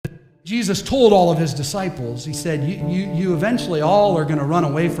Jesus told all of his disciples, he said, you eventually all are going to run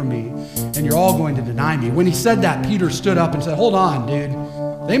away from me, and you're all going to deny me. When he said that, Peter stood up and said, hold on, dude.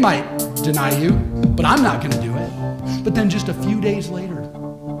 They might deny you, but I'm not going to do it. But then just a few days later,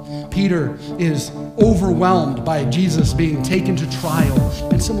 Peter is overwhelmed by Jesus being taken to trial,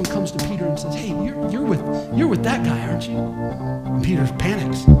 and someone comes to Peter and says, hey, you're with that guy, aren't you? And Peter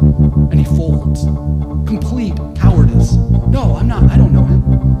panics, and he folds. Complete cowardice. No, I'm not. I don't know him.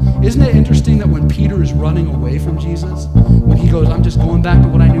 Isn't it interesting that when Peter is running away from Jesus, when he goes, I'm just going back to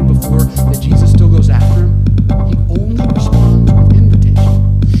what I knew before, that Jesus still goes after him? He only responds with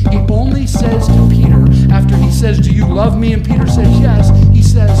invitation. He only says to Peter, after he says, do you love me? And Peter says, yes. He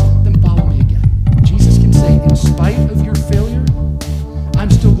says,